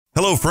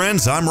Hello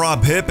friends, I'm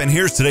Rob Hipp, and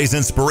here's today's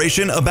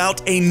inspiration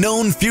about a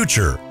known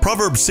future.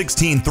 Proverbs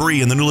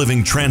 16:3 in the New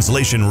Living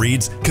Translation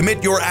reads,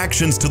 "Commit your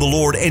actions to the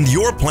Lord and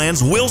your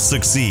plans will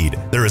succeed."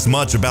 There is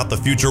much about the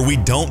future we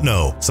don't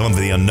know. Some of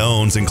the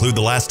unknowns include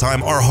the last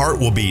time our heart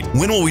will beat,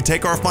 when will we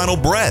take our final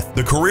breath,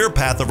 the career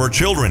path of our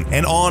children,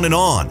 and on and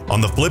on.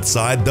 On the flip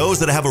side, those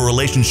that have a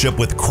relationship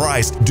with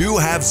Christ do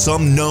have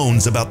some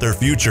knowns about their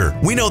future.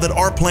 We know that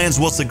our plans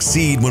will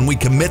succeed when we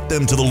commit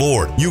them to the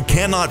Lord. You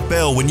cannot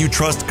fail when you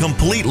trust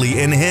completely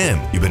in Him.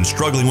 You've been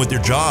struggling with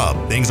your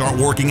job. Things aren't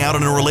working out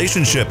in a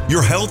relationship.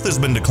 Your health has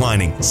been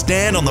declining.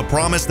 Stand on the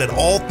promise that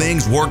all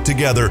things work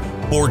together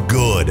for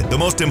good. The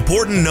most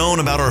important known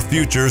about our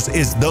futures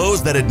is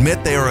those that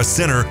admit they are a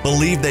sinner,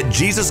 believe that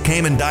Jesus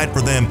came and died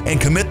for them,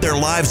 and commit their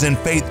lives in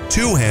faith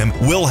to Him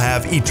will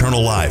have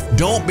eternal life.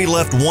 Don't be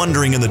left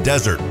wandering in the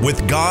desert.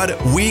 With God,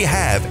 we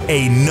have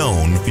a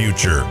known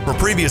future. For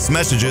previous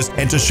messages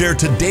and to share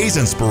today's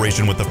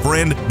inspiration with a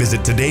friend,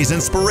 visit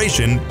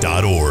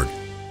today'sinspiration.org.